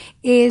way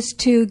is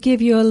to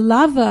give your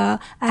lover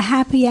a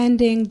happy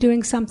ending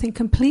doing something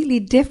completely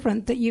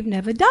different that you've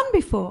never done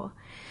before.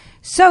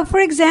 So, for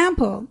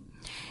example,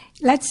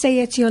 let's say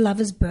it's your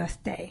lover's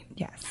birthday.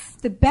 Yes.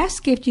 The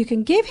best gift you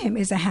can give him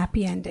is a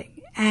happy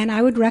ending. And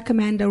I would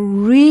recommend a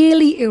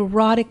really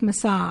erotic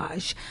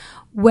massage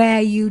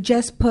where you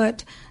just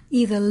put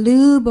either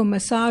lube or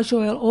massage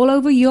oil all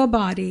over your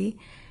body,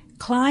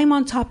 climb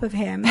on top of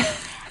him,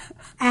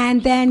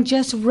 and then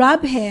just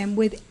rub him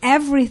with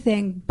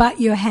everything but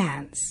your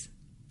hands.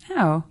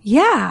 Oh.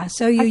 Yeah.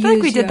 So you I feel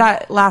like we did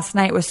that last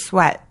night with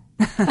sweat.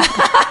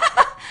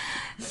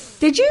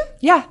 Did you?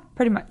 Yeah,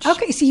 pretty much.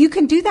 Okay, so you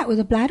can do that with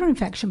a bladder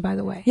infection, by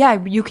the way.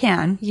 Yeah, you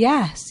can.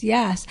 Yes.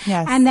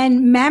 And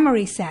then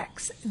memory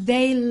sex.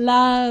 They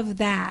love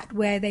that,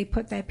 where they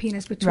put their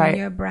penis between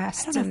your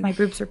breasts. I don't know if my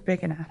boobs are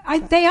big enough.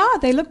 They are.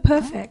 They look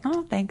perfect.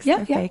 Oh, thanks.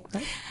 Yeah, They're fake.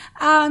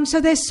 But. So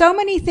there's so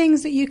many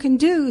things that you can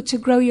do to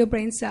grow your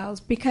brain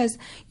cells, because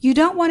you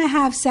don't want to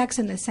have sex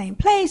in the same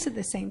place at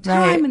the same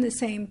time, in the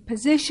same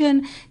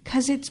position,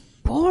 because it's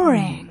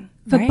boring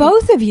for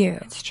both of you.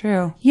 It's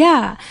true.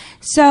 Yeah.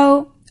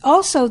 So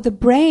also the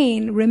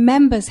brain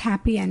remembers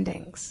happy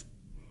endings.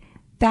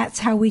 That's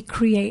how we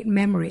create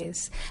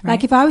memories. Right.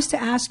 Like if I was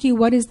to ask you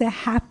what is the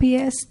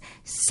happiest,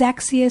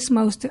 sexiest,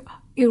 most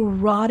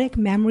erotic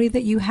memory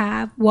that you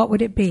have, what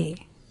would it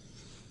be?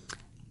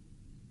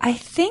 I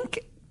think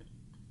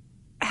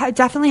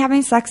definitely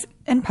having sex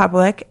in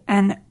public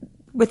and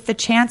with the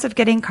chance of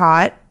getting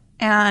caught,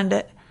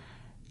 and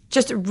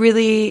just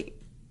really,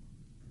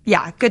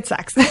 good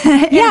sex in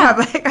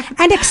public.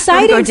 And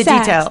exciting go into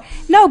sex. detail.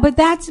 No, but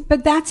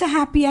that's a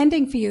happy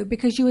ending for you,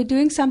 because you were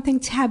doing something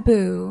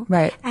taboo,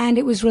 right? And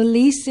it was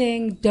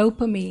releasing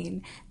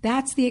dopamine.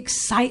 That's the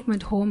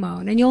excitement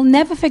hormone, and you'll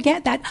never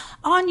forget that.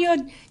 On your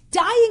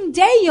dying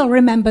day, you'll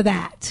remember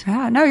that.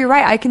 Yeah, no, you're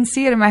right. I can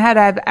see it in my head.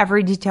 I have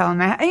every detail in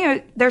my head. You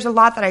know, there's a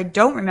lot that I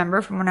don't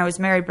remember from when I was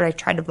married, but I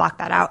tried to block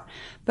that out.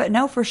 But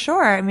no, for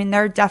sure. I mean,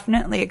 there are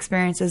definitely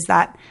experiences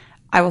that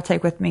I will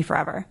take with me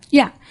forever.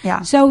 Yeah.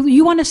 Yeah. So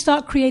you want to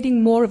start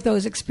creating more of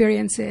those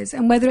experiences.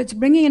 And whether it's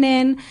bringing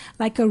in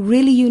like a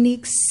really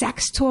unique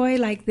sex toy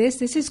like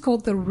this is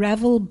called the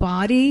Revel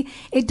Body.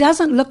 It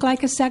doesn't look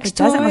like a sex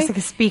toy. It doesn't look like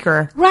a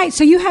speaker. Right.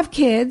 So you have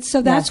kids.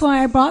 So that's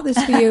why I brought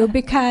this for you,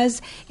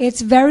 because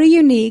it's very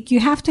unique. You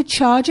have to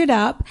charge it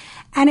up.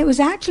 And it was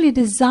actually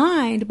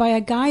designed by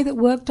a guy that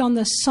worked on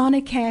the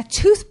Sonicare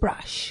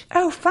toothbrush.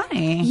 Oh,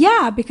 funny.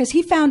 Yeah, because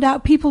he found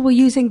out people were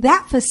using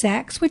that for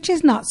sex, which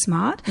is not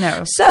smart.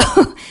 No.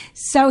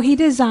 So he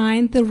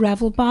designed the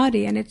Revel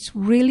Body, and it's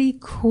really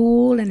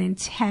cool and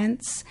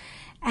intense.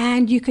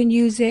 And you can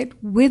use it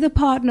with a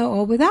partner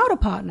or without a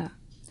partner.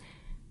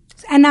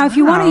 And now, if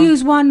you want to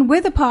use one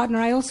with a partner,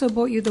 I also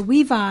bought you the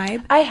We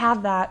Vibe. I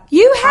have that.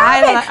 You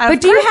have it,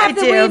 but do you have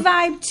the We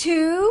Vibe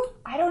too?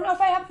 I don't know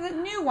if I have the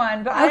new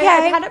one, but I've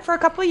had it for a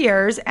couple of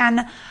years,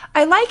 and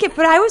I like it.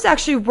 But I was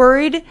actually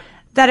worried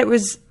that it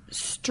was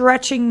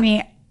stretching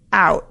me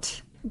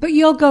out. But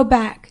you'll go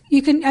back.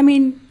 You can. I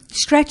mean,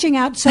 stretching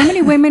out. So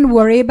many women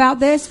worry about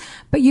this,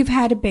 but you've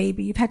had a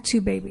baby. You've had 2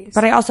 babies.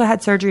 But I also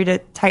had surgery to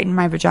tighten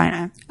my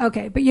vagina.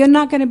 Okay, but you're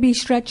not going to be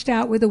stretched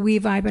out with a We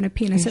Vibe and a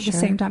penis at the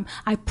same time.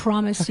 I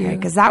promise you.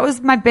 Because that was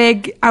my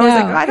big. I was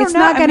like, I don't know.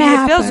 Not gonna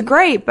happen. It feels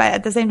great, but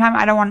at the same time,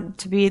 I don't want it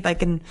to be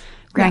like in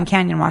Grand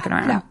Canyon walking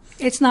around. No,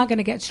 it's not going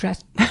to get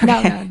stressed.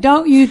 No.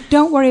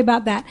 Don't worry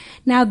about that.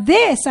 Now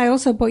this, I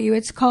also bought you.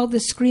 It's called the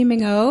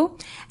Screaming O.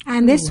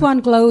 And this one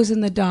glows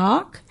in the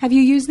dark. Have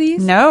you used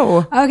these?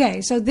 No.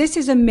 Okay, so this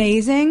is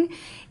amazing.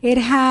 It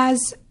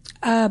has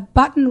a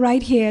button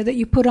right here that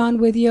you put on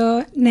with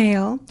your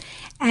nail.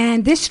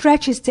 And this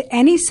stretches to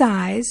any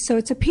size, so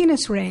it's a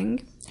penis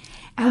ring.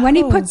 And when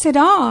he puts it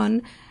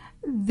on,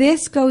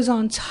 this goes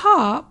on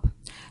top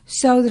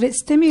so that it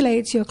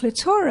stimulates your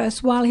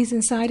clitoris while he's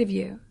inside of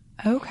you.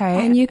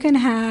 Okay. And you can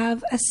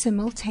have a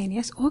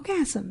simultaneous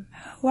orgasm.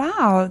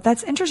 Wow,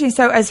 that's interesting.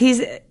 So as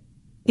he's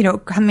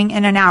coming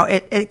in and out,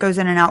 it goes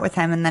in and out with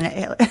him, and then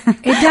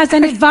it does,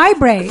 and it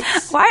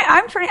vibrates. Why?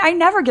 I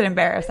never get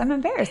embarrassed. I'm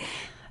embarrassed.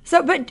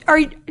 So, but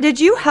did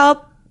you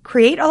help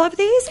create all of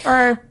these,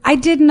 or? I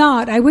did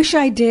not. I wish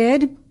I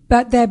did,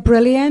 but they're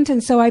brilliant,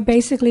 and so I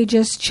basically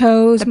just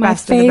chose my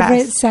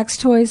favorite sex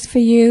toys for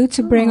you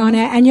to bring on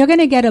air. And you're going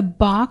to get a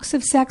box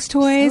of sex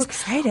toys, so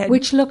excited,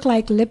 which look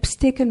like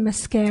lipstick and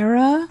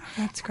mascara. Oh,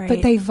 that's great.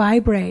 But they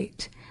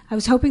vibrate. I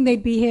was hoping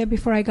they'd be here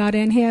before I got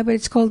in here, but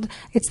it's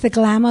the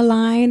Glamour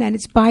line, and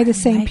it's by the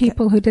same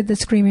people who did the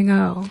Screaming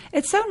O.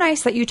 It's so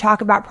nice that you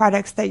talk about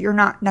products that you're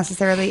not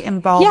necessarily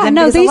involved in. Yeah,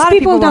 no, these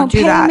people don't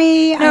pay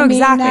me. No,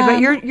 exactly,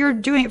 but you're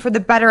doing it for the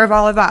better of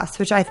all of us,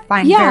 which I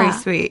find very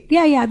sweet.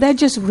 Yeah, they're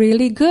just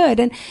really good.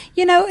 And,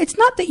 it's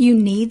not that you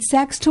need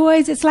sex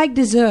toys. It's like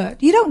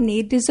dessert. You don't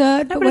need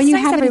dessert, but when you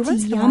have it,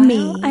 it's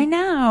yummy. I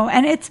know.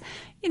 And it's,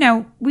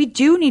 we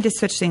do need to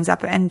switch things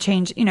up and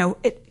change,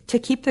 to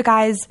keep the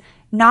guys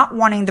not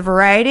wanting the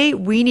variety.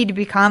 We need to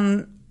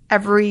become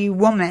every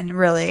woman,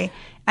 really,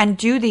 and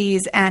do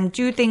these and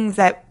do things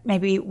that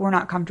maybe we're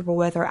not comfortable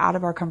with or out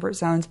of our comfort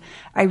zones.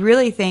 I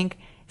really think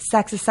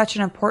sex is such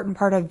an important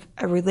part of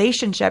a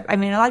relationship. I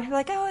mean, a lot of people are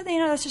like, oh,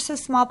 that's just a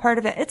small part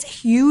of it. It's a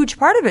huge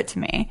part of it to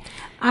me.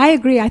 I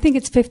agree. I think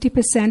it's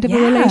 50% of a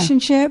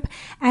relationship.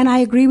 And I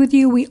agree with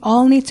you. We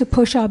all need to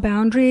push our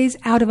boundaries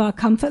out of our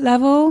comfort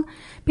level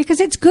because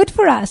it's good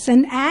for us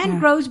and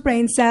grows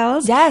brain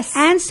cells. Yes.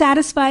 And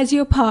satisfies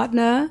your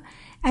partner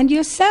and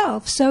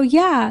yourself. So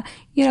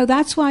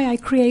that's why I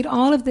create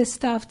all of this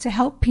stuff to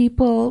help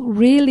people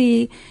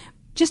really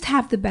just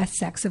have the best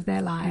sex of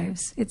their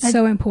lives. It's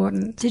so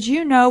important. Did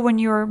you know when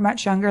you were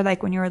much younger,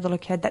 like when you were a little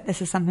kid, that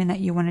this is something that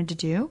you wanted to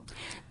do?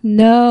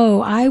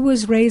 No, I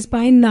was raised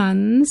by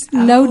nuns.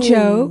 No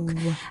joke.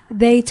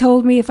 They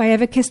told me if I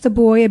ever kissed a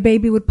boy, a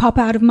baby would pop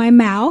out of my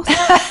mouth.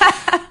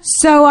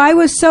 So I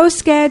was so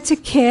scared to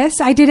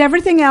kiss. I did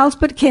everything else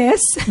but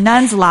kiss.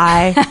 Nuns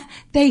lie.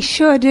 They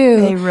sure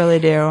do. They really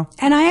do.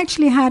 And I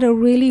actually had a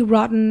really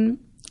rotten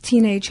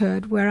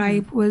teenagehood where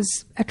I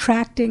was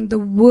attracting the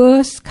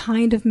worst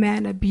kind of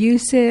men,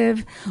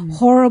 abusive,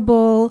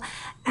 horrible,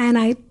 and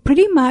I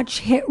pretty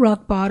much hit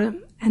rock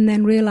bottom and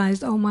then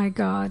realized, oh my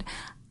God,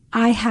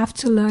 I have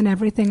to learn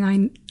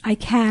everything I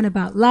can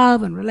about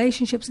love and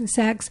relationships and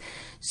sex.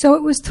 So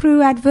it was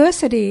through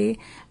adversity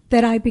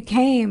that I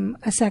became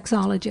a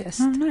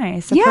sexologist. Oh,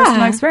 nice. A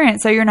personal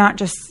experience. So you're not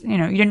just, you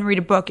didn't read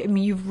a book. I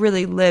mean, you've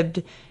really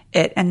lived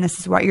it, and this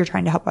is why you're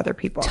trying to help other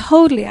people.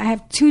 Totally. I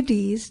have 2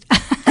 Ds, 2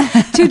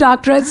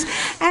 doctorates,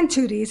 and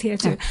 2 Ds here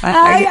too.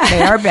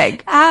 They are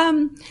big.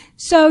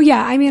 So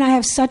I mean, I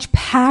have such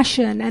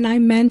passion, and I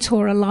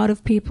mentor a lot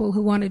of people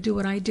who want to do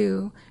what I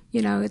do.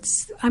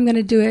 I'm going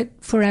to do it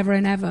forever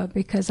and ever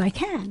because I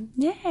can.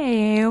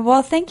 Yay.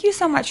 Well, thank you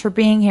so much for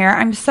being here.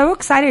 I'm so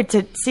excited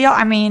to see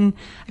I feel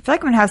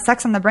like I'm going to have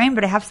sex on the brain,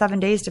 but I have 7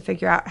 days to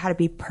figure out how to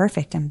be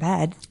perfect in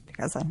bed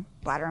because of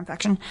bladder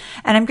infection.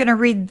 And I'm going to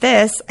read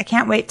this. I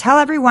can't wait. Tell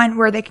everyone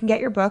where they can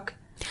get your book.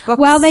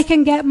 Books. Well, they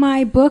can get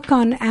my book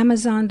on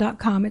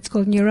Amazon.com. It's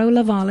called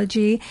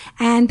Neurolovology.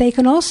 And they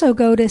can also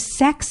go to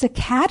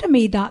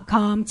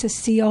sexacademy.com to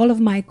see all of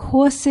my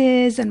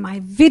courses and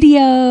my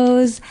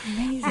videos.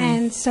 Amazing.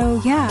 And so,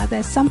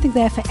 there's something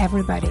there for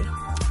everybody.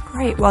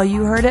 Great. Well,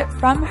 you heard it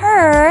from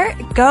her.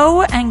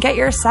 Go and get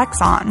your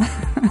sex on.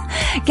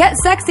 Get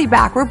sexy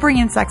back. We're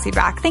bringing sexy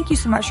back. Thank you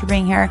so much for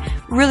being here.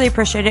 Really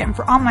appreciate it. And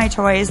for all my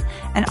toys.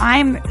 And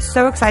I'm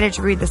so excited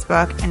to read this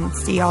book and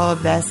see all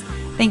of this.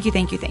 Thank you,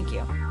 thank you, thank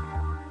you.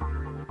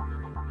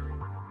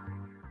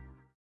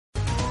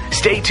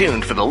 Stay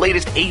tuned for the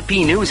latest AP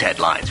News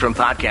headlines from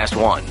Podcast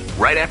One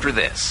right after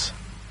this.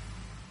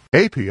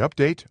 AP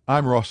Update,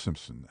 I'm Ross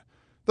Simpson.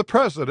 The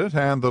President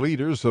and the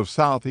leaders of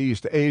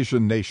Southeast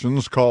Asian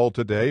nations called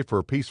today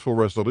for peaceful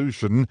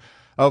resolution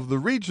of the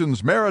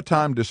region's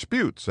maritime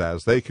disputes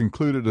as they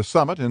concluded a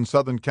summit in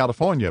Southern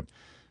California.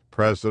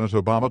 President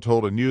Obama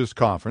told a news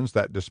conference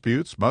that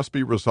disputes must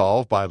be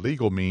resolved by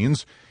legal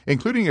means,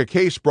 including a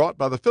case brought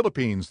by the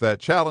Philippines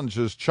that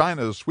challenges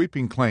China's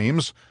sweeping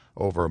claims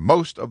over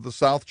most of the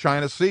South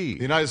China Sea.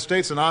 The United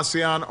States and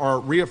ASEAN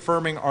are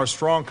reaffirming our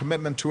strong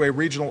commitment to a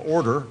regional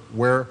order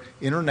where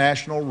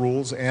international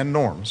rules and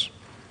norms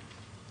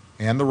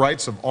and the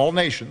rights of all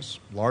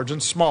nations, large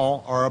and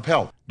small, are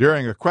upheld.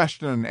 During a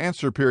question and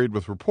answer period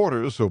with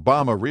reporters,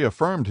 Obama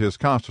reaffirmed his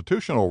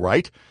constitutional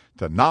right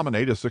to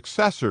nominate a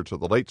successor to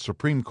the late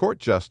Supreme Court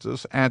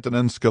Justice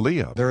Antonin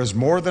Scalia. There is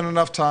more than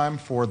enough time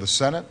for the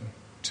Senate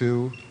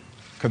to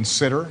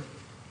consider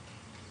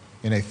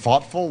in a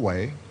thoughtful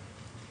way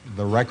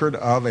the record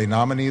of a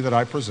nominee that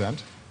I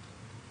present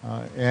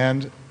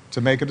and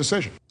to make a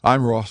decision.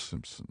 I'm Ross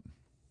Simpson.